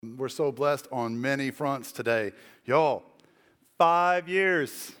We're so blessed on many fronts today. Y'all, 5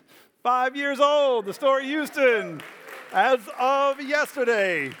 years. 5 years old, the Story Houston, as of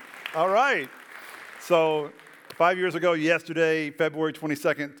yesterday. All right. So 5 years ago, yesterday, February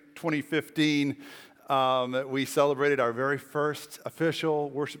 22nd, 2015, we celebrated our very first official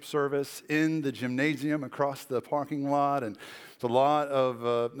worship service in the gymnasium across the parking lot, and a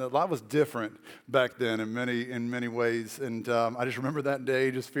lot was different back then in many ways. And I just remember that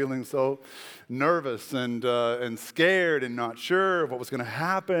day just feeling so nervous and scared and not sure of what was going to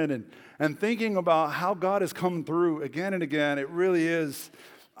happen, and thinking about how God has come through again and again. It really is,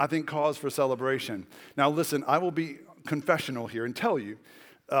 I think, cause for celebration. Now listen, I will be confessional here and tell you,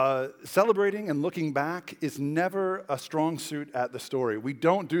 celebrating and looking back is never a strong suit at the Story. We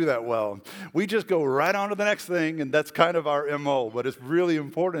don't do that well. We just go right on to the next thing, and that's kind of our MO. But it's really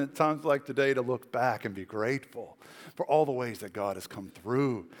important at times like today to look back and be grateful for all the ways that God has come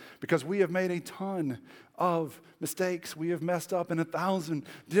through, because we have made a ton of mistakes. We have messed up in 1,000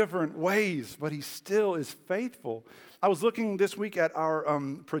 different ways, but He still is faithful. I was looking this week at our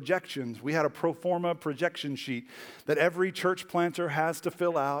projections. We had a pro forma projection sheet that every church planter has to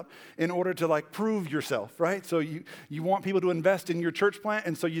fill out in order to prove yourself, right? So you want people to invest in your church plant,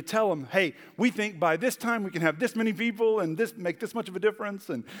 and so you tell them, hey, we think by this time we can have this many people and make this much of a difference.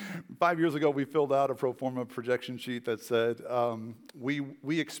 And 5 years ago, we filled out a pro forma projection sheet that said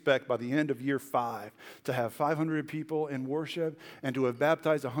we expect by the end of year 5 to have 500 people in worship and to have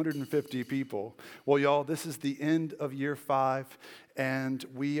baptized 150 people. Well, y'all, this is the end of year 5, and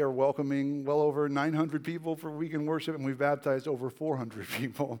we are welcoming well over 900 people for weekend worship, and we've baptized over 400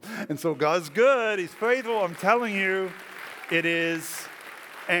 people. And so God's good. He's faithful. I'm telling you, it is.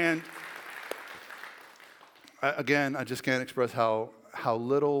 And again, I just can't express how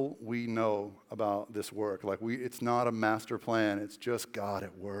little we know about this work. It's not a master plan. It's just God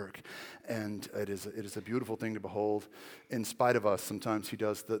at work. And it is a beautiful thing to behold. In spite of us, sometimes He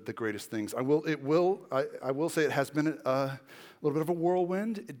does the greatest things. I will say it has been a little bit of a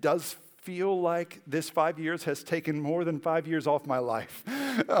whirlwind. It does feel like this 5 years has taken more than 5 years off my life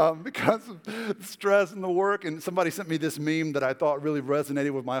because of the stress and the work. And somebody sent me this meme that I thought really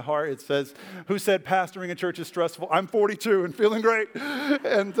resonated with my heart. It says, "Who said pastoring a church is stressful? I'm 42 and feeling great."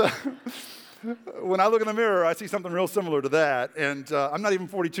 And when I look in the mirror, I see something real similar to that. And I'm not even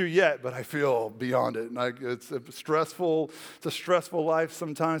 42 yet, but I feel beyond it. It's a stressful life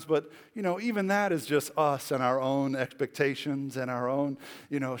sometimes. But, even that is just us and our own expectations and our own,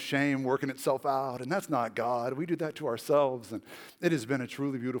 shame working itself out. And that's not God. We do that to ourselves. And it has been a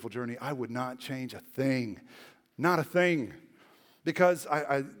truly beautiful journey. I would not change a thing. Not a thing. Because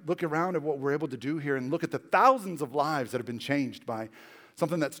I look around at what we're able to do here and look at the thousands of lives that have been changed by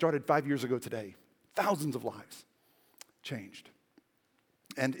something that started 5 years ago today. Thousands of lives changed.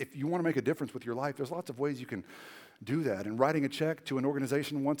 And if you want to make a difference with your life, there's lots of ways you can do that. And writing a check to an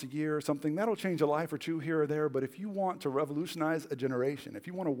organization once a year or something, that'll change a life or two here or there. But if you want to revolutionize a generation, if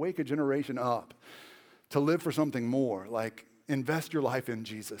you want to wake a generation up to live for something more, invest your life in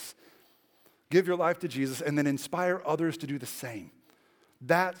Jesus. Give your life to Jesus and then inspire others to do the same.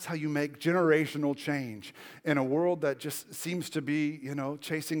 That's how you make generational change in a world that just seems to be,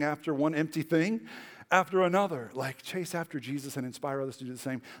 chasing after one empty thing after another. Chase after Jesus and inspire others to do the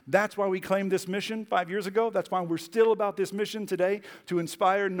same. That's why we claimed this mission 5 years ago. That's why we're still about this mission today, to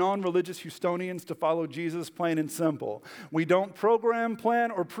inspire non-religious Houstonians to follow Jesus, plain and simple. We don't program, plan,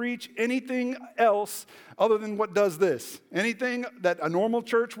 or preach anything else other than what does this. Anything that a normal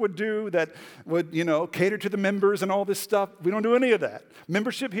church would do that would, cater to the members and all this stuff, we don't do any of that.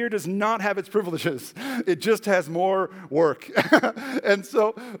 Membership here does not have its privileges. It just has more work. And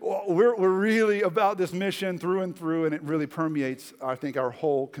so we're really about this mission through and through, and it really permeates, I think, our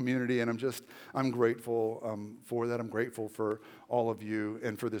whole community. And I'm grateful for that. I'm grateful for all of you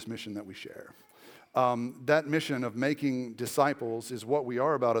and for this mission that we share. That mission of making disciples is what we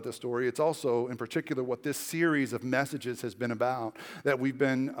are about at The Story. It's also, in particular, what this series of messages has been about that we've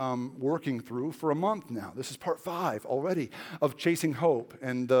been working through for a month now. This is part 5 already of Chasing Hope.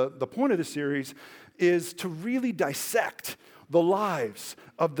 And the point of this series is to really dissect the lives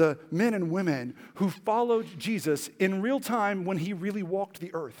of the men and women who followed Jesus in real time when He really walked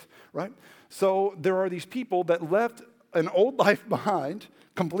the earth, right? So there are these people that left an old life behind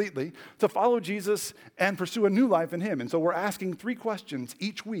completely to follow Jesus and pursue a new life in Him. And so we're asking 3 questions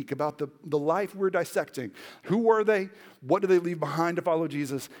each week about the life we're dissecting. Who were they? What did they leave behind to follow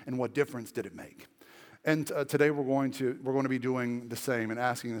Jesus? And what difference did it make? And today we're going to be doing the same and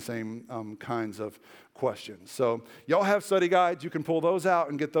asking the same kinds of questions. So y'all have study guides. You can pull those out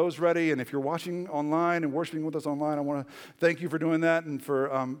and get those ready. And if you're watching online and worshiping with us online, I want to thank you for doing that and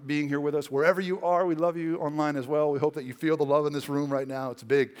for being here with us. Wherever you are, we love you online as well. We hope that you feel the love in this room right now. It's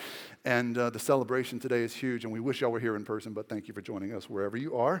big. And the celebration today is huge. And we wish y'all were here in person, but thank you for joining us wherever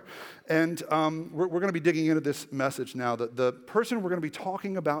you are. And we're going to be digging into this message now. The person we're going to be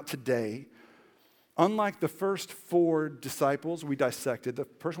talking about today, unlike the first 4 disciples we dissected, the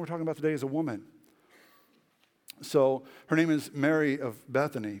person we're talking about today is a woman. So her name is Mary of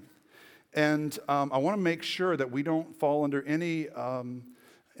Bethany. And I want to make sure that we don't fall under any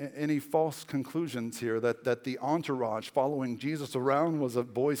false conclusions here, that the entourage following Jesus around was a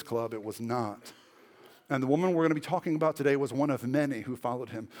boys' club. It was not. And the woman we're going to be talking about today was one of many who followed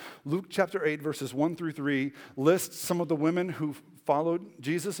him. Luke chapter 8, verses 1 through 3 lists some of the women who followed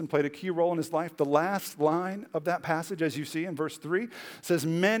Jesus and played a key role in his life. The last line of that passage, as you see in verse 3, says,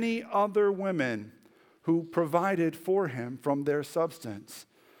 many other women who provided for him from their substance.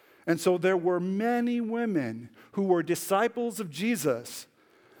 And so there were many women who were disciples of Jesus.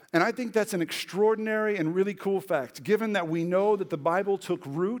 And I think that's an extraordinary and really cool fact, given that we know that the Bible took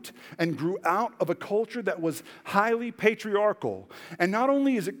root and grew out of a culture that was highly patriarchal. And not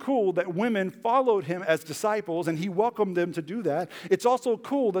only is it cool that women followed him as disciples and he welcomed them to do that, it's also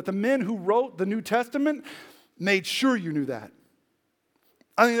cool that the men who wrote the New Testament made sure you knew that.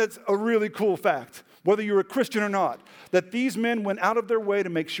 I think that's a really cool fact, whether you're a Christian or not, that these men went out of their way to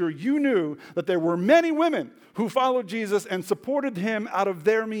make sure you knew that there were many women who followed Jesus and supported him out of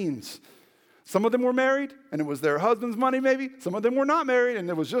their means. Some of them were married, and it was their husband's money maybe. Some of them were not married, and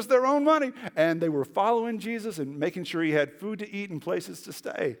it was just their own money. And they were following Jesus and making sure he had food to eat and places to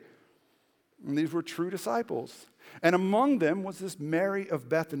stay. And these were true disciples. And among them was this Mary of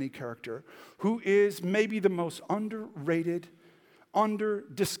Bethany character, who is maybe the most underrated,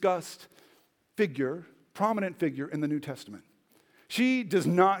 under-discussed figure, prominent figure in the New Testament. She does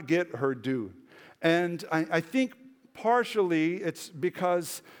not get her due. And I think partially it's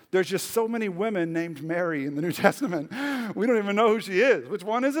because there's just so many women named Mary in the New Testament. We don't even know who she is. Which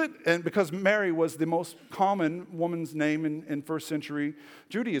one is it? And because Mary was the most common woman's name in first century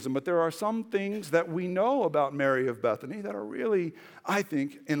Judaism. But there are some things that we know about Mary of Bethany that are really, I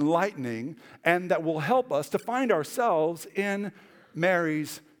think, enlightening and that will help us to find ourselves in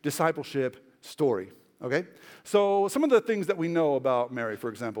Mary's discipleship story. Okay? So some of the things that we know about Mary, for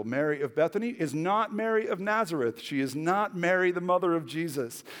example, Mary of Bethany is not Mary of Nazareth. She is not Mary, the mother of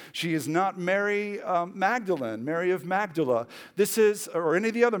Jesus. She is not Mary Magdalene, Mary of Magdala. This is, or any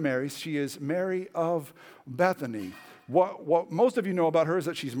of the other Marys, she is Mary of Bethany. What most of you know about her is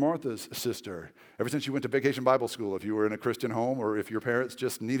that she's Martha's sister. Ever since you went to Vacation Bible School, if you were in a Christian home or if your parents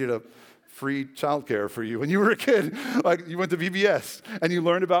just needed a free childcare for you when you were a kid, like you went to VBS and you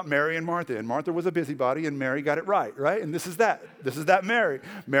learned about Mary and Martha. And Martha was a busybody and Mary got it right? And this is that. This is that Mary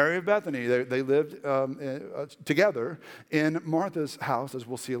of Bethany. They lived together in Martha's house, as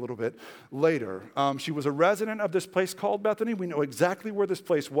we'll see a little bit later. She was a resident of this place called Bethany. We know exactly where this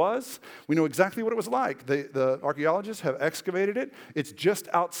place was. We know exactly what it was like. The archaeologists have excavated it. It's just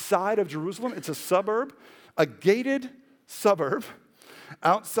outside of Jerusalem. It's a suburb, a gated suburb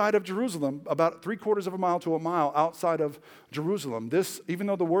outside of Jerusalem, about 3/4 of a mile to a mile outside of Jerusalem. This, even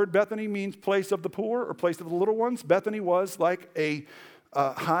though the word Bethany means place of the poor or place of the little ones, Bethany was like a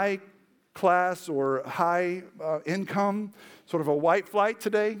high class or high income, sort of a white flight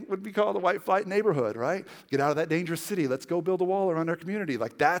today would be called a white flight neighborhood, right? Get out of that dangerous city. Let's go build a wall around our community.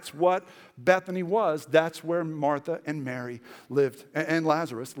 Like that's what Bethany was. That's where Martha and Mary lived and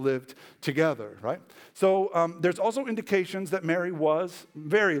Lazarus lived together, right? So there's also indications that Mary was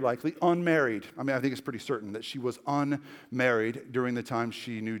very likely unmarried. I mean, I think it's pretty certain that she was unmarried during the time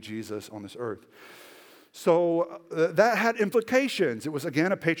she knew Jesus on this earth. So that had implications. It was,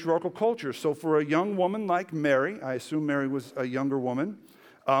 again, a patriarchal culture. So for a young woman like Mary, I assume Mary was a younger woman,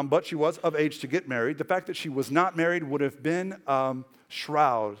 but she was of age to get married. The fact that she was not married would have been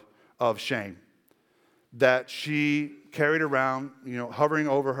shroud of shame that she carried around, hovering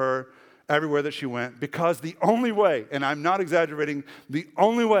over her everywhere that she went, because the only way, and I'm not exaggerating, the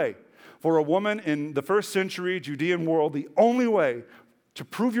only way for a woman in the first century Judean world, the only way to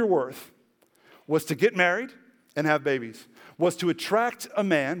prove your worth was to get married and have babies, was to attract a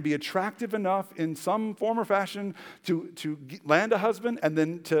man, be attractive enough in some form or fashion to land a husband and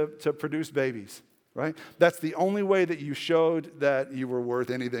then to produce babies, right? That's the only way that you showed that you were worth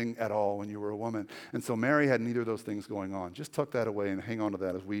anything at all when you were a woman. And so Mary had neither of those things going on. Just tuck that away and hang on to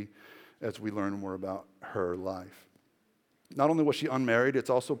that as we learn more about her life. Not only was she unmarried, it's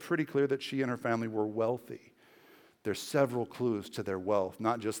also pretty clear that she and her family were wealthy. There's several clues to their wealth,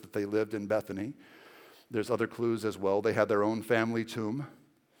 not just that they lived in Bethany. There's other clues as well. They had their own family tomb,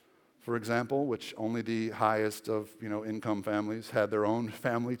 for example, which only the highest of income families had their own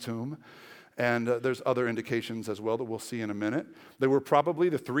family tomb. And there's other indications as well that we'll see in a minute. They were probably,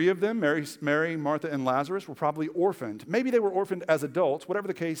 the three of them, Mary, Martha, and Lazarus, were probably orphaned. Maybe they were orphaned as adults. Whatever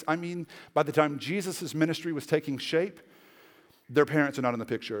the case, by the time Jesus' ministry was taking shape, their parents are not in the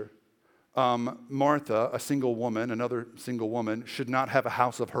picture. Martha, a single woman, another single woman, should not have a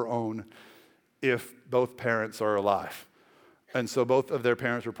house of her own if both parents are alive. And so both of their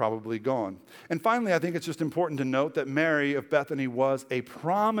parents were probably gone. And finally, I think it's just important to note that Mary of Bethany was a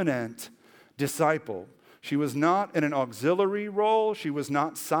prominent disciple. She was not in an auxiliary role. She was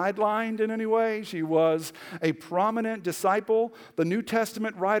not sidelined in any way. She was a prominent disciple. The New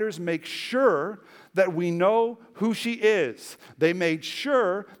Testament writers make sure that we know who she is. They made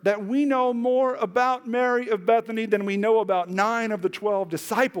sure that we know more about Mary of Bethany than we know about 9 of the 12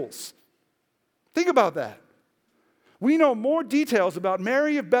 disciples. Think about that. We know more details about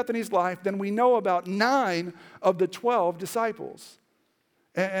Mary of Bethany's life than we know about 9 of the 12 disciples.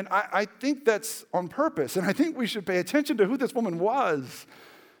 And I think that's on purpose. And I think we should pay attention to who this woman was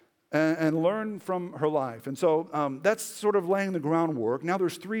and learn from her life. And so that's sort of laying the groundwork. Now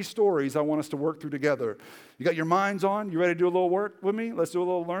there's 3 stories I want us to work through together. You got your minds on? You ready to do a little work with me? Let's do a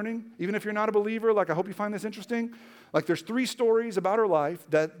little learning. Even if you're not a believer, I hope you find this interesting. There's 3 stories about her life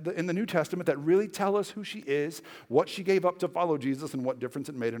in the New Testament that really tell us who she is, what she gave up to follow Jesus, and what difference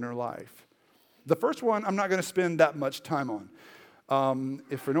it made in her life. The first one I'm not going to spend that much time on.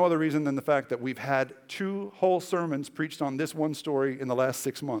 If for no other reason than the fact that we've had 2 whole sermons preached on this one story in the last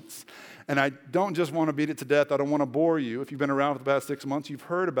 6 months. And I don't just want to beat it to death. I don't want to bore you. If you've been around for the past 6 months, you've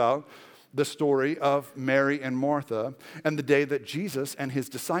heard about the story of Mary and Martha and the day that Jesus and his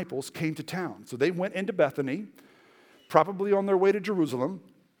disciples came to town. So they went into Bethany, probably on their way to Jerusalem,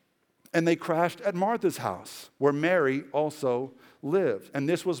 and they crashed at Martha's house, where Mary also lived. And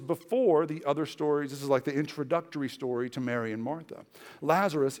this was before the other stories. This is like the introductory story to Mary and Martha.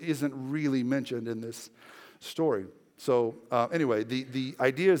 Lazarus isn't really mentioned in this story. So anyway, the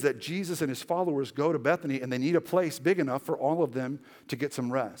idea is that Jesus and his followers go to Bethany and they need a place big enough for all of them to get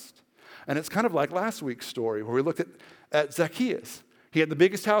some rest. And it's kind of like last week's story where we looked at Zacchaeus. He had the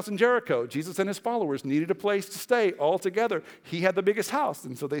biggest house in Jericho. Jesus and his followers needed a place to stay all together. He had the biggest house,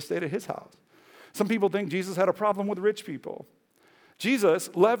 and so they stayed at his house. Some people think Jesus had a problem with rich people. Jesus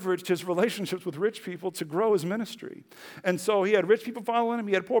leveraged his relationships with rich people to grow his ministry. And so he had rich people following him,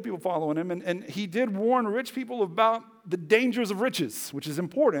 he had poor people following him, and he did warn rich people about the dangers of riches, which is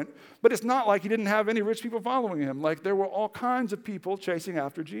important, but it's not like he didn't have any rich people following him. There were all kinds of people chasing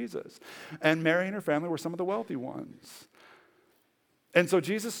after Jesus. And Mary and her family were some of the wealthy ones. And so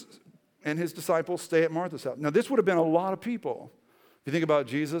Jesus and his disciples stay at Martha's house. Now, this would have been a lot of people. If you think about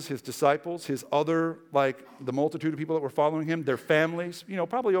Jesus, his disciples, his other, the multitude of people that were following him, their families,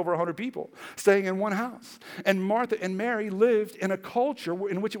 probably over 100 people staying in one house. And Martha and Mary lived in a culture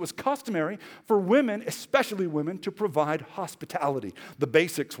in which it was customary for women, especially women, to provide hospitality. The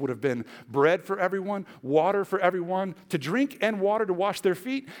basics would have been bread for everyone, water for everyone, to drink and water to wash their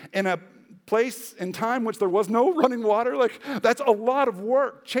feet, in a place in time which there was no running water. That's a lot of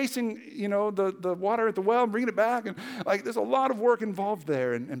work, chasing the water at the well and bringing it back, and there's a lot of work involved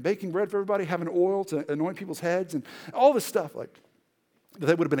there, and baking bread for everybody, having oil to anoint people's heads, and all this stuff that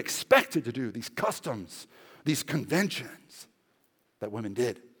they would have been expected to do, these customs, these conventions that women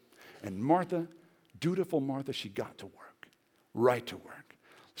did. And Martha, dutiful Martha, she got to work, right to work.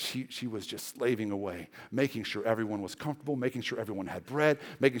 She was just slaving away, making sure everyone was comfortable, making sure everyone had bread,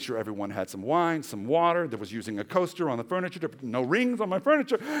 making sure everyone had some wine, some water. There was using a coaster on the furniture to put no rings on my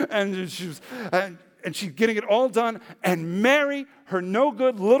furniture. And she's getting it all done. And Mary, her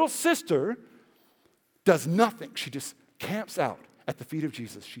no-good little sister, does nothing. She just camps out at the feet of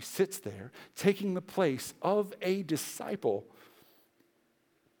Jesus. She sits there, taking the place of a disciple.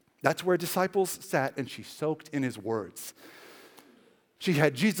 That's where disciples sat, and she soaked in his words. She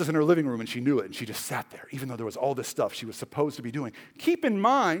had Jesus in her living room, and she knew it, and she just sat there, even though there was all this stuff she was supposed to be doing. Keep in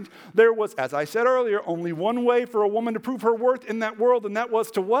mind, there was, as I said earlier, only one way for a woman to prove her worth in that world, and that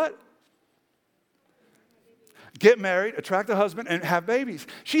was to what? Get married, attract a husband, and have babies.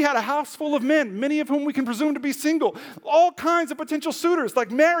 She had a house full of men, many of whom we can presume to be single. All kinds of potential suitors.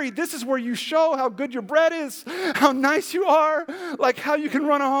 Mary, this is where you show how good your bread is, how nice you are, how you can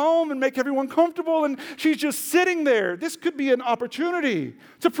run a home and make everyone comfortable. And she's just sitting there. This could be an opportunity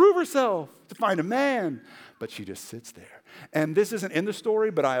to prove herself, to find a man. But she just sits there. And this isn't in the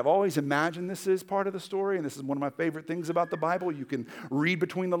story, but I have always imagined this is part of the story, and this is one of my favorite things about the Bible. You can read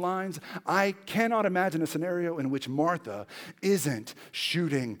between the lines. I cannot imagine a scenario in which Martha isn't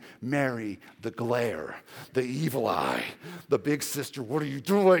shooting Mary the glare, the evil eye, the big sister, what are you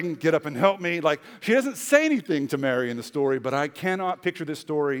doing? Get up and help me. Like, she doesn't say anything to Mary in the story, but I cannot picture this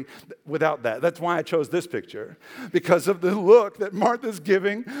story without that. That's why I chose this picture, because of the look that Martha's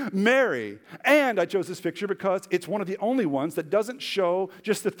giving Mary. And I chose this picture because it's one of the only ones that doesn't show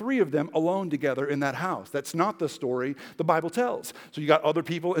just the three of them alone together in that house. That's not the story the Bible tells. So you got other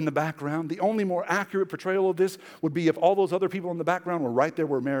people in the background. The only more accurate portrayal of this would be if all those other people in the background were right there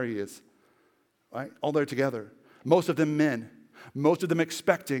where Mary is, right? All there together. Most of them men. Most of them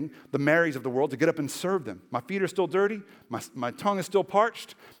expecting the Marys of the world to get up and serve them. My feet are still dirty. My tongue is still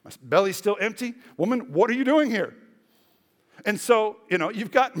parched. My belly's still empty. Woman, what are you doing here? And so,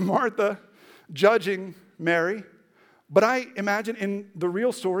 you've got Martha judging Mary. But I imagine in the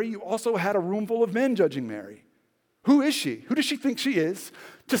real story, you also had a room full of men judging Mary. Who is she? Who does she think she is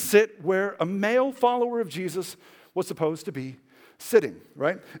to sit where a male follower of Jesus was supposed to be sitting,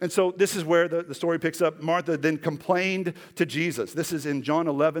 right? And so this is where the story picks up. Martha then complained to Jesus. This is in John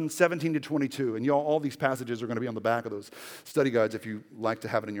 11, 17 to 22. And y'all, all these passages are going to be on the back of those study guides if you like to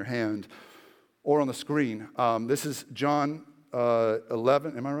have it in your hand or on the screen. This is John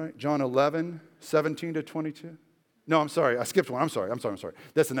 11, am I right? John 11, 17 to 22. No, I'm sorry. I skipped one. I'm sorry.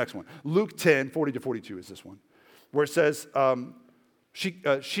 That's the next one. Luke 10, 40 to 42 is this one, where it says,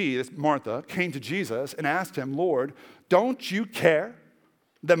 this Martha, came to Jesus and asked him, Lord, don't you care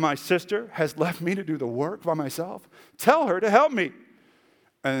that my sister has left me to do the work by myself? Tell her to help me.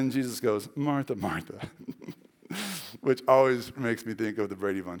 And Jesus goes, Martha, Martha, which always makes me think of the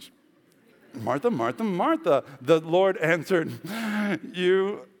Brady Bunch. Martha, Martha, Martha. The Lord answered,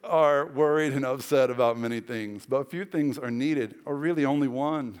 you are worried and upset about many things, but few things are needed, or really only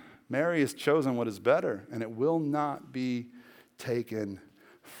one. Mary has chosen what is better, and it will not be taken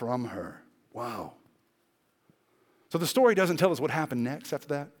from her. Wow. So the story doesn't tell us what happened next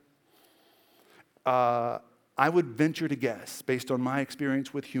after that. I would venture to guess, based on my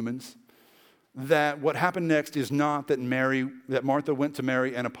experience with humans, that what happened next is not that Martha went to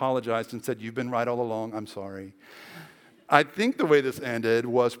Mary and apologized and said, you've been right all along, I'm sorry. I think the way this ended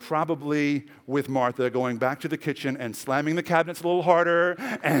was probably with Martha going back to the kitchen and slamming the cabinets a little harder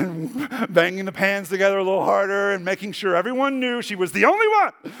and banging the pans together a little harder and making sure everyone knew she was the only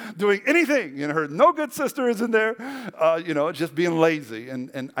one doing anything. Her no good sister is in there, just being lazy.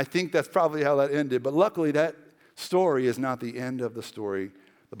 And I think that's probably how that ended. But luckily, that story is not the end of the story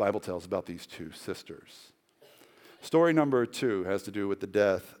the Bible tells about these two sisters. Story number 2 has to do with the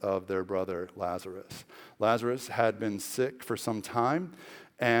death of their brother Lazarus. Lazarus had been sick for some time,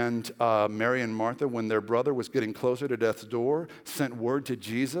 and Mary and Martha, when their brother was getting closer to death's door, sent word to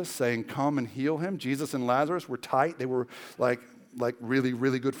Jesus saying, come and heal him. Jesus and Lazarus were tight. They were like really,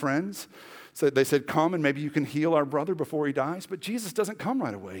 really good friends. So they said, come and maybe you can heal our brother before he dies. But Jesus doesn't come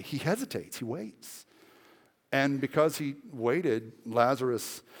right away. He hesitates. He waits. And because he waited,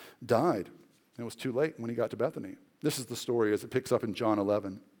 Lazarus died. It was too late when he got to Bethany. This is the story as it picks up in John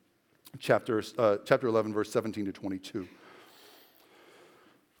 11, chapter 11, verse 17 to 22.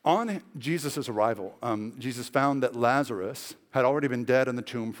 On Jesus' arrival, Jesus found that Lazarus had already been dead in the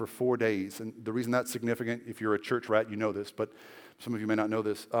tomb for 4 days. And the reason that's significant, if you're a church rat, you know this, but some of you may not know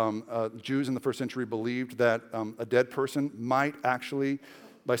this. Jews in the first century believed that a dead person might actually,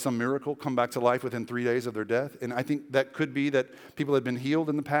 by some miracle, come back to life within 3 days of their death. And I think that could be that people had been healed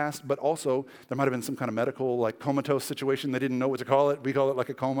in the past, but also there might have been some kind of medical, comatose situation. They didn't know what to call it. We call it like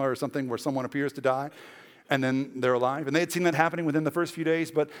a coma or something where someone appears to die, and then they're alive. And they had seen that happening within the first few days,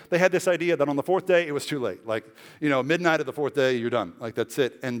 but they had this idea that on the 4th day, it was too late. Midnight of the 4th day, you're done. That's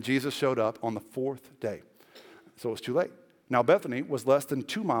it. And Jesus showed up on the 4th day. So it was too late. Now, Bethany was less than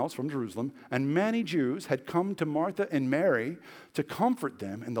 2 miles from Jerusalem, and many Jews had come to Martha and Mary to comfort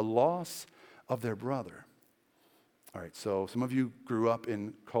them in the loss of their brother. All right, so some of you grew up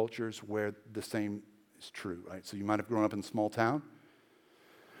in cultures where the same is true, right? So you might have grown up in a small town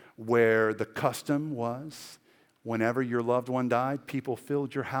where the custom was whenever your loved one died, people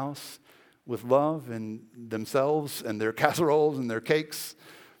filled your house with love and themselves and their casseroles and their cakes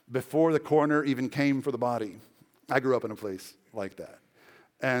before the coroner even came for the body. I grew up in a place like that.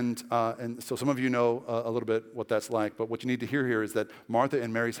 And so some of you know a little bit what that's like, but what you need to hear here is that Martha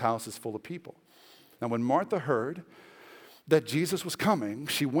and Mary's house is full of people. Now, when Martha heard that Jesus was coming,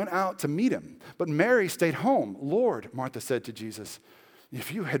 she went out to meet him, but Mary stayed home. Lord, Martha said to Jesus,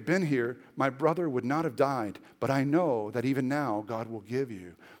 if you had been here, my brother would not have died, but I know that even now God will give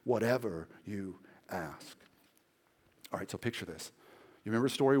you whatever you ask. All right, so picture this. You remember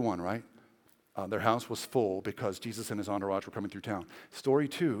story 1, right? Their house was full because Jesus and his entourage were coming through town. Story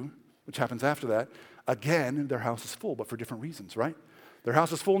 2, which happens after that, again, their house is full, but for different reasons, right? Their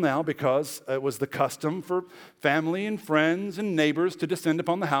house is full now because it was the custom for family and friends and neighbors to descend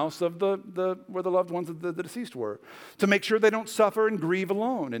upon the house of where the loved ones of the deceased were, to make sure they don't suffer and grieve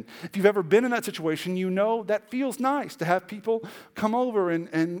alone. And if you've ever been in that situation, you know that feels nice to have people come over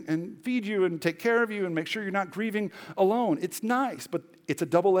and feed you and take care of you and make sure you're not grieving alone. It's nice, but it's a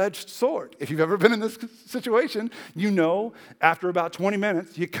double-edged sword. If you've ever been in this situation, you know after about 20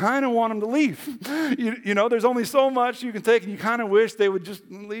 minutes, you kind of want them to leave. You know, there's only so much you can take, and you kind of wish they would just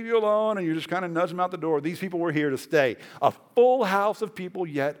leave you alone, and you just kind of nudge them out the door. These people were here to stay. A full house of people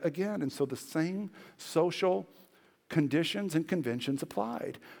yet again. And so the same social conditions and conventions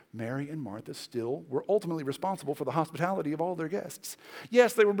applied. Mary and Martha still were ultimately responsible for the hospitality of all their guests.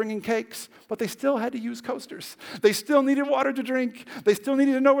 Yes, they were bringing cakes, but they still had to use coasters. They still needed water to drink. They still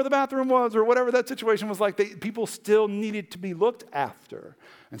needed to know where the bathroom was or whatever that situation was like. People still needed to be looked after.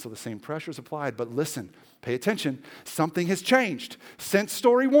 And so the same pressures applied. But listen, pay attention. Something has changed. Since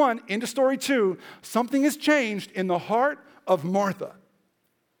story 1 into story 2, something has changed in the heart of Martha.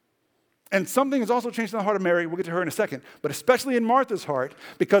 And something has also changed in the heart of Mary. We'll get to her in a second. But especially in Martha's heart.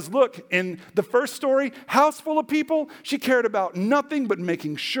 Because look, in the first story, house full of people, she cared about nothing but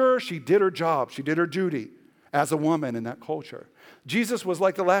making sure she did her job. She did her duty as a woman in that culture. Jesus was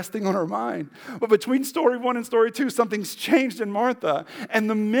like the last thing on her mind. But between story 1 and story 2, something's changed in Martha. And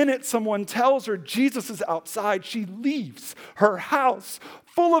the minute someone tells her Jesus is outside, she leaves her house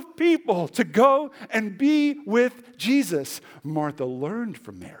full of people to go and be with Jesus. Martha learned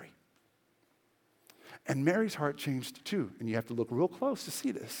from Mary. And Mary's heart changed too. And you have to look real close to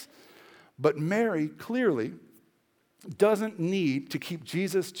see this. But Mary clearly doesn't need to keep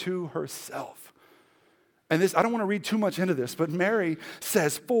Jesus to herself. And this, I don't want to read too much into this, but Mary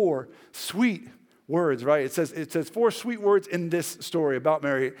says 4 sweet words, right? It says 4 sweet words in this story about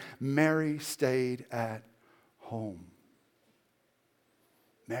Mary. Mary stayed at home.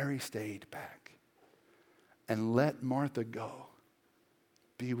 Mary stayed back and let Martha go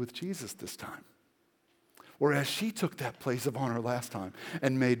be with Jesus this time. Whereas she took that place of honor last time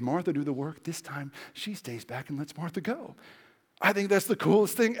and made Martha do the work, this time she stays back and lets Martha go. I think that's the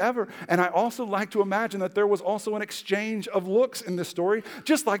coolest thing ever. And I also like to imagine that there was also an exchange of looks in this story,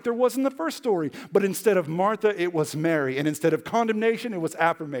 just like there was in the first story. But instead of Martha, it was Mary. And instead of condemnation, it was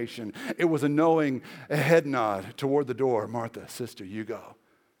affirmation. It was a knowing, a head nod toward the door. Martha, sister, you go.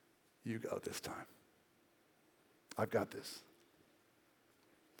 You go this time. I've got this.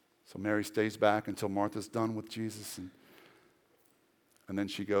 So Mary stays back until Martha's done with Jesus, and then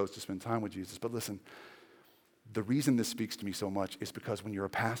she goes to spend time with Jesus. But listen, the reason this speaks to me so much is because when you're a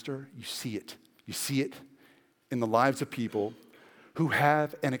pastor, you see it. You see it in the lives of people who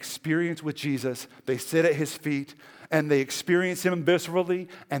have an experience with Jesus. They sit at his feet, and they experience him viscerally,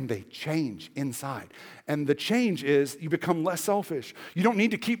 and they change inside. And the change is you become less selfish. You don't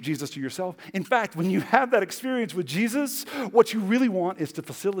need to keep Jesus to yourself. In fact, when you have that experience with Jesus, what you really want is to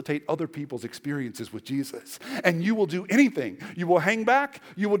facilitate other people's experiences with Jesus. And you will do anything. You will hang back.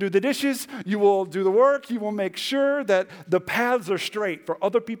 You will do the dishes. You will do the work. You will make sure that the paths are straight for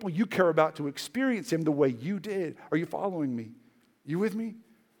other people you care about to experience him the way you did. Are you following me? You with me?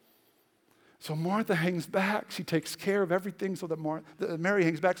 So Martha hangs back. She takes care of everything so that Mary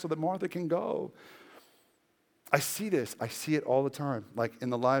hangs back so that Martha can go. I see this. I see it all the time, like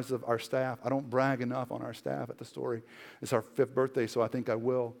in the lives of our staff. I don't brag enough on our staff at the story. It's our 5th birthday, so I think I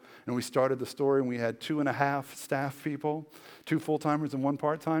will. And we started the story, and we had 2.5 staff people, 2 full-timers and 1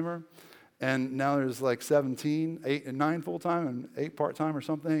 part-timer. And now there's like 17, 8 and 9 full-time and 8 part-time or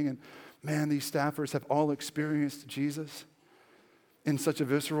something. And man, these staffers have all experienced Jesus in such a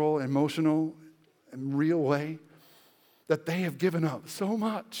visceral, emotional, and real way that they have given up so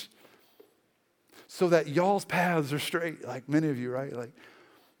much so that y'all's paths are straight, like many of you, right?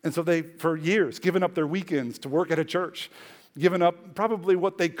 And so they, for years, given up their weekends to work at a church, given up probably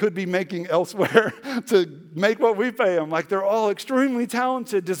what they could be making elsewhere to make what we pay them. Like they're all extremely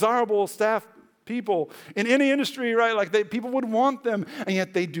talented, desirable staff people in any industry, right? Like people would want them, and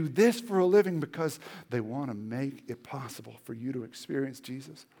yet they do this for a living because they want to make it possible for you to experience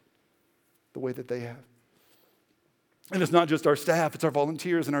Jesus the way that they have. And it's not just our staff, it's our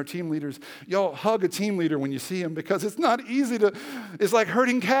volunteers and our team leaders. Y'all hug a team leader when you see them because it's not easy it's like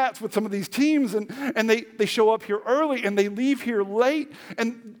herding cats with some of these teams, and they show up here early and they leave here late.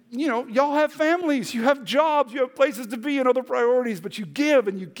 And you know, y'all have families, you have jobs, you have places to be and other priorities, but you give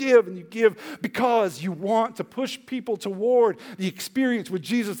and you give and you give because you want to push people toward the experience with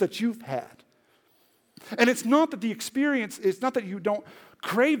Jesus that you've had. And it's not that it's not that you don't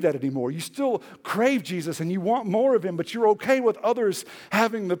crave that anymore. You still crave Jesus and you want more of him, but you're okay with others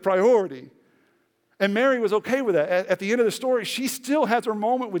having the priority. And Mary was okay with that. At the end of the story, she still has her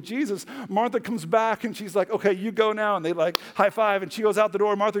moment with Jesus. Martha comes back and she's like, okay, you go now. And they like high five and she goes out the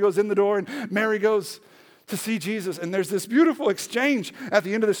door. Martha goes in the door and Mary goes to see Jesus. And there's this beautiful exchange at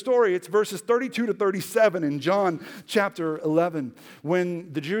the end of the story. It's verses 32 to 37 in John chapter 11.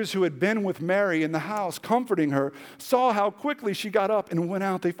 When the Jews who had been with Mary in the house comforting her saw how quickly she got up and went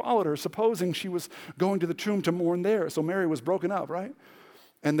out, they followed her, supposing she was going to the tomb to mourn there. So Mary was broken up, right?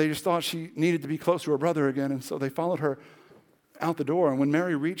 And they just thought she needed to be close to her brother again. And so they followed her out the door. And when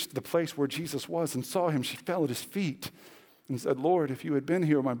Mary reached the place where Jesus was and saw him, she fell at his feet and said, Lord, if you had been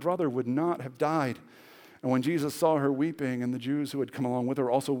here, my brother would not have died. And when Jesus saw her weeping and the Jews who had come along with her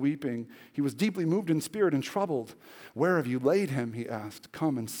also weeping, he was deeply moved in spirit and troubled. Where have you laid him? He asked.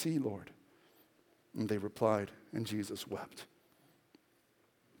 Come and see, Lord. And they replied, and Jesus wept.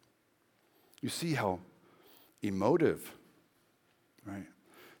 You see how emotive, right?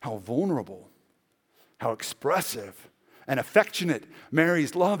 How vulnerable, how expressive and affectionate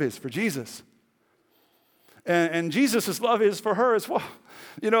Mary's love is for Jesus. And Jesus' love is for her as well.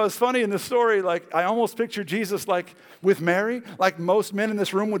 You know, it's funny in this story, like I almost picture Jesus like with Mary, like most men in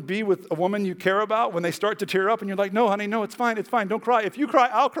this room would be with a woman you care about when they start to tear up and you're like, no, honey, no, it's fine, don't cry. If you cry,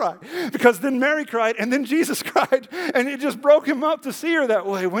 I'll cry. Because then Mary cried and then Jesus cried and it just broke him up to see her that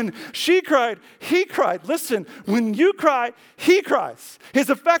way. When she cried, he cried. Listen, when you cry, he cries. His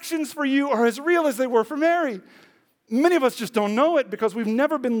affections for you are as real as they were for Mary. Many of us just don't know it because we've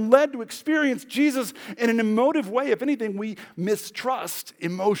never been led to experience Jesus in an emotive way. If anything, we mistrust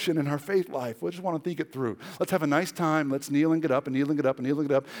emotion in our faith life. We just want to think it through. Let's have a nice time. Let's kneel and get up and kneel and get up and kneel and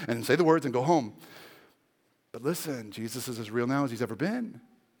get up and say the words and go home. But listen, Jesus is as real now as he's ever been.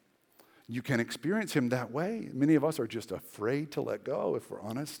 You can experience him that way. Many of us are just afraid to let go, if we're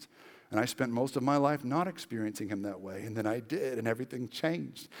honest. And I spent most of my life not experiencing him that way. And then I did, and everything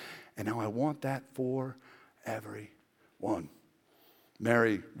changed. And now I want that for everyone.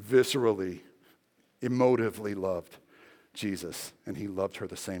 Mary viscerally, emotively loved Jesus, and he loved her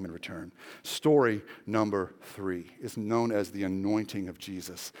the same in return. Story number 3 is known as the anointing of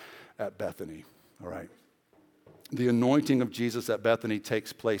Jesus at Bethany. All right. The anointing of Jesus at Bethany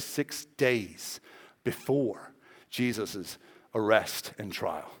takes place 6 days before Jesus' arrest and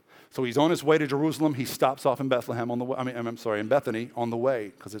trial. So he's on his way to Jerusalem. He stops off in Bethlehem on the way. In Bethany on the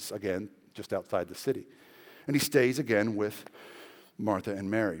way, because it's again just outside the city. And he stays again with Martha and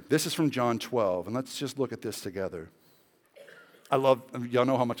Mary. This is from John 12, and let's just look at this together. Y'all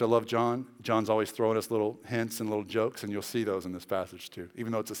know how much I love John. John's always throwing us little hints and little jokes, and you'll see those in this passage too,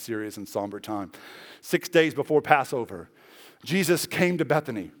 even though it's a serious and somber time. 6 days before Passover, Jesus came to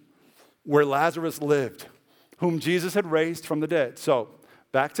Bethany, where Lazarus lived, whom Jesus had raised from the dead. So,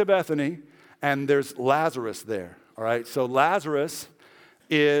 back to Bethany, and there's Lazarus there, all right? So Lazarus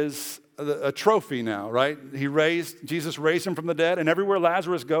is a trophy now, right? Jesus raised him from the dead, and everywhere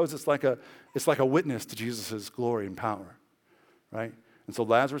Lazarus goes, it's like a witness to Jesus' glory and power, right? And so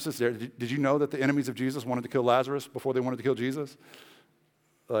Lazarus is there. Did you know that the enemies of Jesus wanted to kill Lazarus before they wanted to kill Jesus?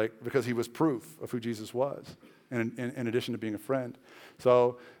 Because he was proof of who Jesus was, in addition to being a friend.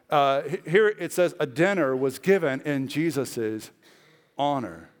 So here it says a dinner was given in Jesus'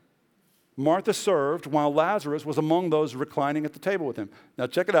 honor. Martha served while Lazarus was among those reclining at the table with him. Now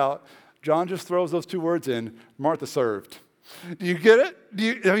check it out. John just throws those 2 words in. Martha served. Do you get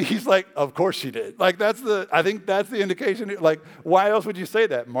it? He's like, of course she did. I think that's the indication. Like, why else would you say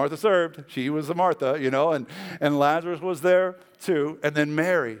that? Martha served. She was a Martha, and Lazarus was there too. And then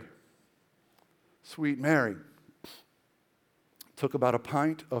Mary, sweet Mary, took about a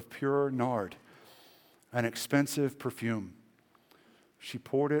pint of pure nard, an expensive perfume. She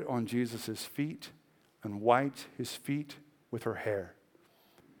poured it on Jesus' feet and wiped his feet with her hair.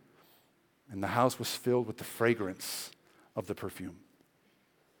 And the house was filled with the fragrance of the perfume.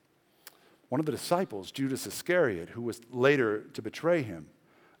 One of the disciples, Judas Iscariot, who was later to betray him,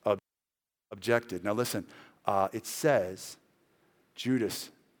 objected. Now listen, it says Judas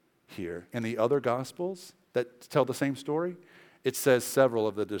here. In the other Gospels that tell the same story, it says several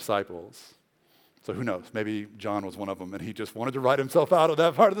of the disciples. So who knows? Maybe John was one of them, and he just wanted to write himself out of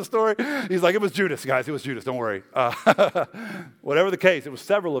that part of the story. He's like, it was Judas, guys. It was Judas. Don't worry. Whatever the case, it was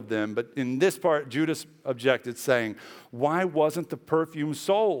several of them. But in this part, Judas objected, saying, why wasn't the perfume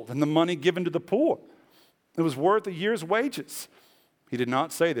sold and the money given to the poor? It was worth a year's wages. He did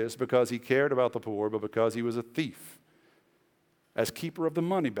not say this because he cared about the poor, but because he was a thief. As keeper of the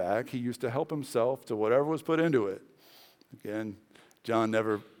money bag, he used to help himself to whatever was put into it. Again, John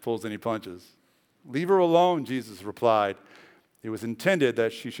never pulls any punches. Leave her alone, Jesus replied. It was intended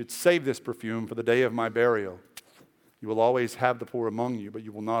that she should save this perfume for the day of my burial. You will always have the poor among you, but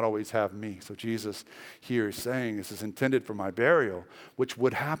you will not always have me. So Jesus here is saying this is intended for my burial, which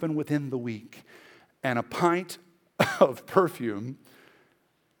would happen within the week. And a pint of perfume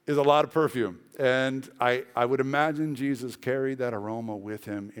is a lot of perfume. And I would imagine Jesus carried that aroma with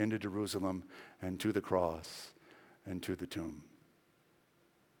him into Jerusalem and to the cross and to the tomb.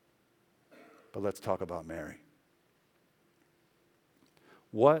 But let's talk about Mary.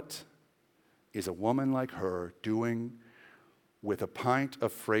 What is a woman like her doing with a pint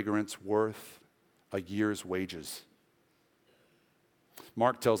of fragrance worth a year's wages?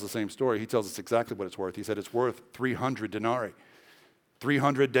 Mark tells the same story. He tells us exactly what it's worth. He said it's worth 300 denarii,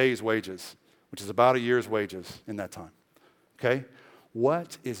 300 days' wages, which is about a year's wages in that time. Okay?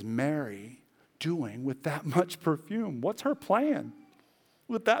 What is Mary doing with that much perfume? What's her plan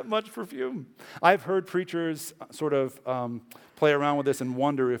with that much perfume? I've heard preachers sort of play around with this and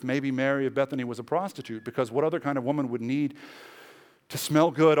wonder if maybe Mary of Bethany was a prostitute, because what other kind of woman would need to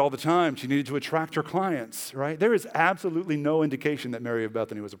smell good all the time? She needed to attract her clients, right? There is absolutely no indication that Mary of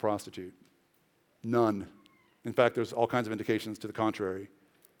Bethany was a prostitute. None. In fact, there's all kinds of indications to the contrary,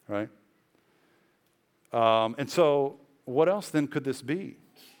 right? And so what else then could this be?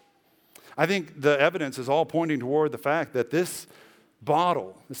 I think the evidence is all pointing toward the fact that this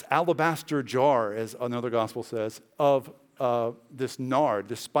bottle, this alabaster jar, as another gospel says, of this nard,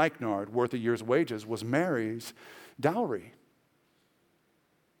 this spikenard worth a year's wages, was Mary's dowry.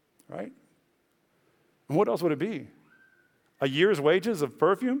 Right? And what else would it be? A year's wages of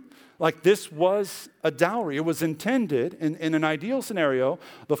perfume? Like, this was a dowry. It was intended, in an ideal scenario,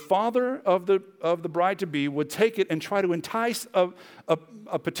 the father of the bride-to-be would take it and try to entice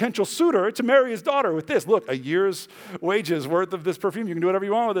a potential suitor to marry his daughter with this. Look, a year's wages worth of this perfume. You can do whatever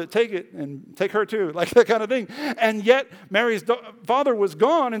you want with it. Take it, and take her too. Like that kind of thing. And yet, Mary's father was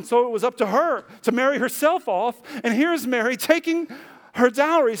gone, and so it was up to her to marry herself off. And here's Mary taking her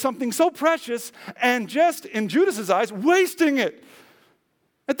dowry, something so precious, and just, in Judas's eyes, wasting it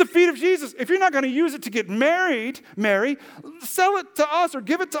at the feet of Jesus. If you're not going to use it to get married, Mary, sell it to us or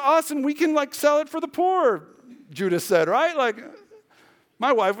give it to us and we can sell it for the poor, Judas said, right?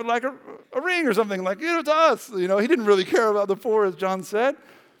 My wife would like a ring or something, give it to us. He didn't really care about the poor, as John said.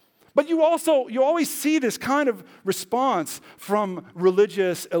 But you always see this kind of response from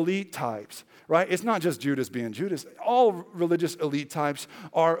religious elite types. Right? It's not just Judas being Judas. All religious elite types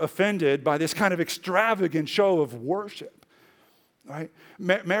are offended by this kind of extravagant show of worship. Right?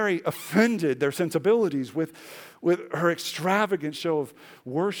 Mary offended their sensibilities with her extravagant show of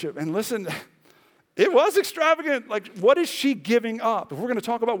worship. And listen, it was extravagant. What is she giving up? If we're going to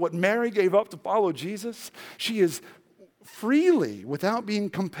talk about what Mary gave up to follow Jesus, she is freely, without being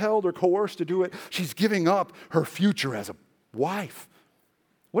compelled or coerced to do it, she's giving up her future as a wife.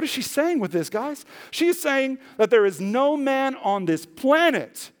 What is she saying with this, guys? She is saying that there is no man on this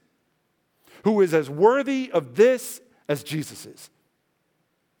planet who is as worthy of this as Jesus is.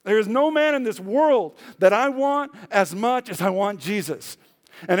 There is no man in this world that I want as much as I want Jesus.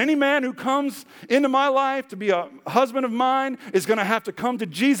 And any man who comes into my life to be a husband of mine is going to have to come to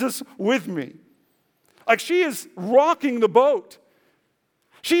Jesus with me. She is rocking the boat.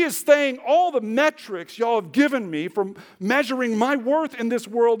 She is saying all the metrics y'all have given me from measuring my worth in this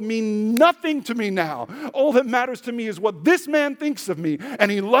world mean nothing to me now. All that matters to me is what this man thinks of me,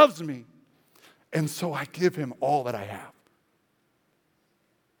 and he loves me. And so I give him all that I have.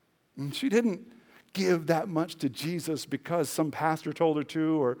 And she didn't give that much to Jesus because some pastor told her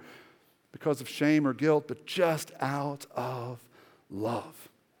to or because of shame or guilt, but just out of love.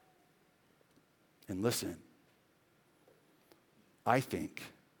 And listen, I'll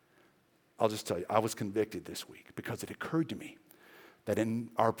just tell you, I was convicted this week because it occurred to me that in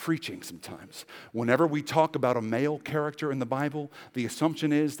our preaching sometimes, whenever we talk about a male character in the Bible, the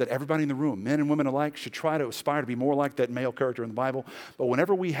assumption is that everybody in the room, men and women alike, should try to aspire to be more like that male character in the Bible. But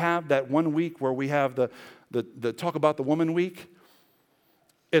whenever we have that one week where we have the Talk About the Woman week,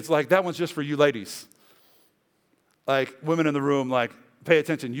 it's like that one's just for you ladies. Women in the room, pay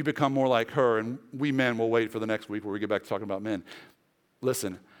attention, you become more like her, and we men will wait for the next week where we get back to talking about men.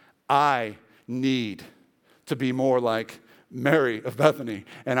 Listen, I need to be more like Mary of Bethany,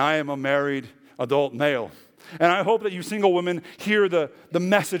 and I am a married adult male. And I hope that you single women hear the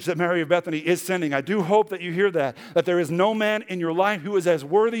message that Mary of Bethany is sending. I do hope that you hear that there is no man in your life who is as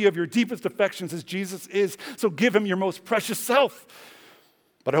worthy of your deepest affections as Jesus is, so give him your most precious self.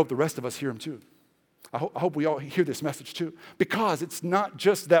 But I hope the rest of us hear him too. I hope we all hear this message too, because it's not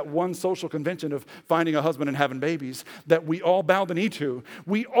just that one social convention of finding a husband and having babies that we all bow the knee to.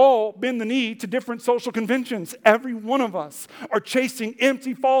 We all bend the knee to different social conventions. Every one of us are chasing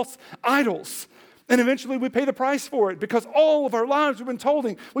empty, false idols. And eventually we pay the price for it because all of our lives we've been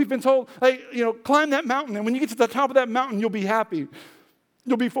told, hey, climb that mountain. And when you get to the top of that mountain, you'll be happy.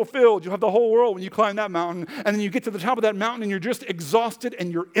 You'll be fulfilled. You'll have the whole world when you climb that mountain. And then you get to the top of that mountain and you're just exhausted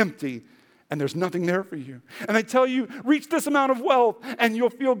and you're empty. And there's nothing there for you. And they tell you, reach this amount of wealth and you'll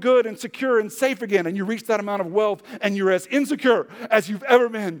feel good and secure and safe again. And you reach that amount of wealth and you're as insecure as you've ever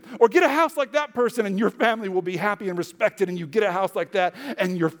been. Or get a house like that person and your family will be happy and respected. And you get a house like that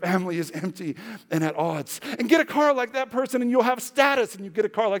and your family is empty and at odds. And get a car like that person and you'll have status. And you get a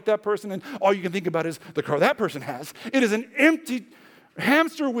car like that person and all you can think about is the car that person has. It is an empty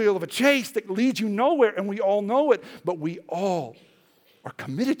hamster wheel of a chase that leads you nowhere. And we all know it, but we all are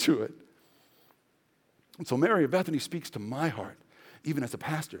committed to it. And so Mary of Bethany speaks to my heart, even as a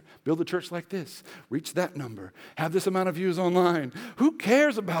pastor. Build a church like this. Reach that number. Have this amount of views online. Who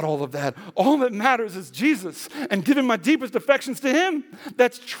cares about all of that? All that matters is Jesus and giving my deepest affections to him.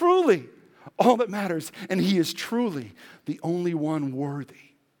 That's truly all that matters. And he is truly the only one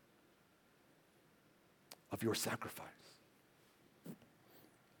worthy of your sacrifice.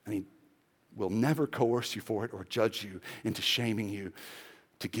 And he will never coerce you for it or judge you into shaming you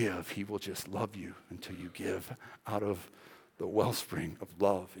to give. He will just love you until you give out of the wellspring of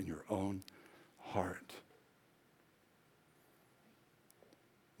love in your own heart.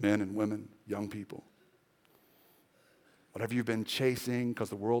 Men and women, young people, whatever you've been chasing because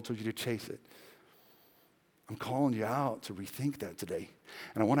the world told you to chase it, I'm calling you out to rethink that today.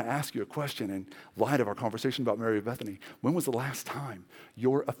 And I want to ask you a question in light of our conversation about Mary of Bethany. When was the last time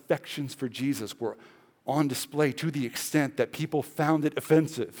your affections for Jesus were on display to the extent that people found it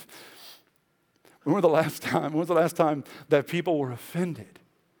offensive? When was the last time that people were offended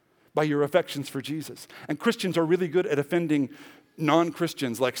by your affections for Jesus? And Christians are really good at offending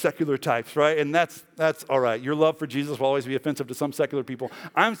non-Christians, like secular types, right? And that's all right. Your love for Jesus will always be offensive to some secular people.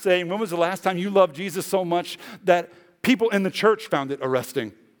 I'm saying, when was the last time you loved Jesus so much that people in the church found it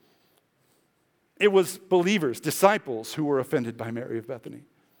arresting? It was believers, disciples, who were offended by Mary of Bethany.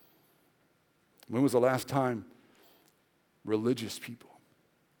 When was the last time religious people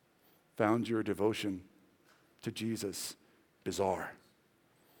found your devotion to Jesus bizarre?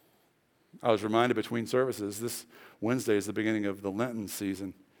 I was reminded between services, this Wednesday is the beginning of the Lenten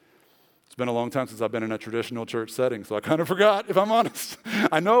season. It's been a long time since I've been in a traditional church setting, so I kind of forgot, if I'm honest.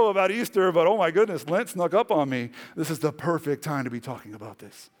 I know about Easter, but oh my goodness, Lent snuck up on me. This is the perfect time to be talking about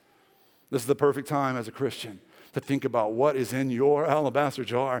this. This is the perfect time as a Christian to think about what is in your alabaster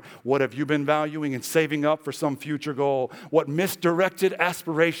jar. What have you been valuing and saving up for some future goal? What misdirected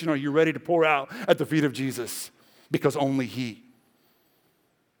aspiration are you ready to pour out at the feet of Jesus? Because only he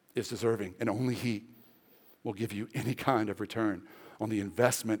is deserving, and only he will give you any kind of return on the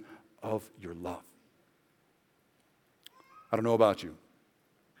investment of your love. I don't know about you,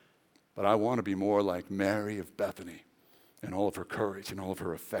 but I want to be more like Mary of Bethany in all of her courage and all of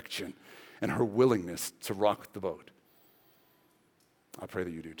her affection and her willingness to rock the boat. I pray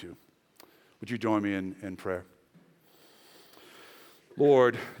that you do too. Would you join me in prayer?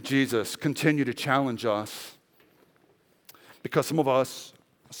 Lord Jesus, continue to challenge us, because some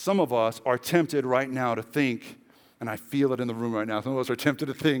of us are tempted right now to think, and I feel it in the room right now, some of us are tempted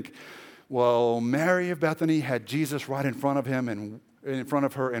to think, well, Mary of Bethany had Jesus right in front of him and in front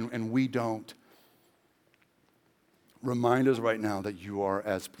of her, and we don't. Remind us right now that you are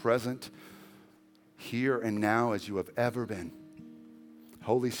as present here and now as you have ever been.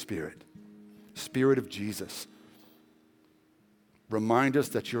 Holy Spirit, Spirit of Jesus, remind us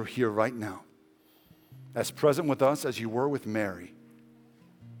that you're here right now, as present with us as you were with Mary.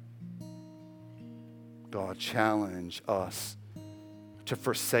 God, challenge us to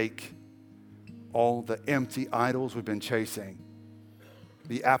forsake all the empty idols we've been chasing,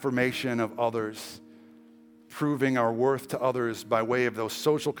 the affirmation of others, proving our worth to others by way of those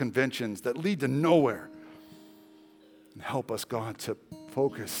social conventions that lead to nowhere. And help us, God, to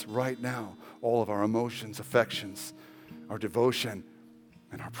focus right now all of our emotions, affections, our devotion,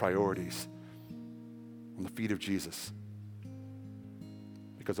 and our priorities on the feet of Jesus,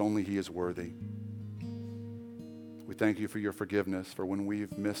 because only he is worthy. We thank you for your forgiveness for when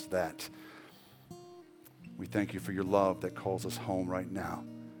we've missed that. We thank you for your love that calls us home right now.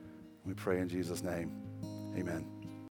 We pray in Jesus' name. Amen.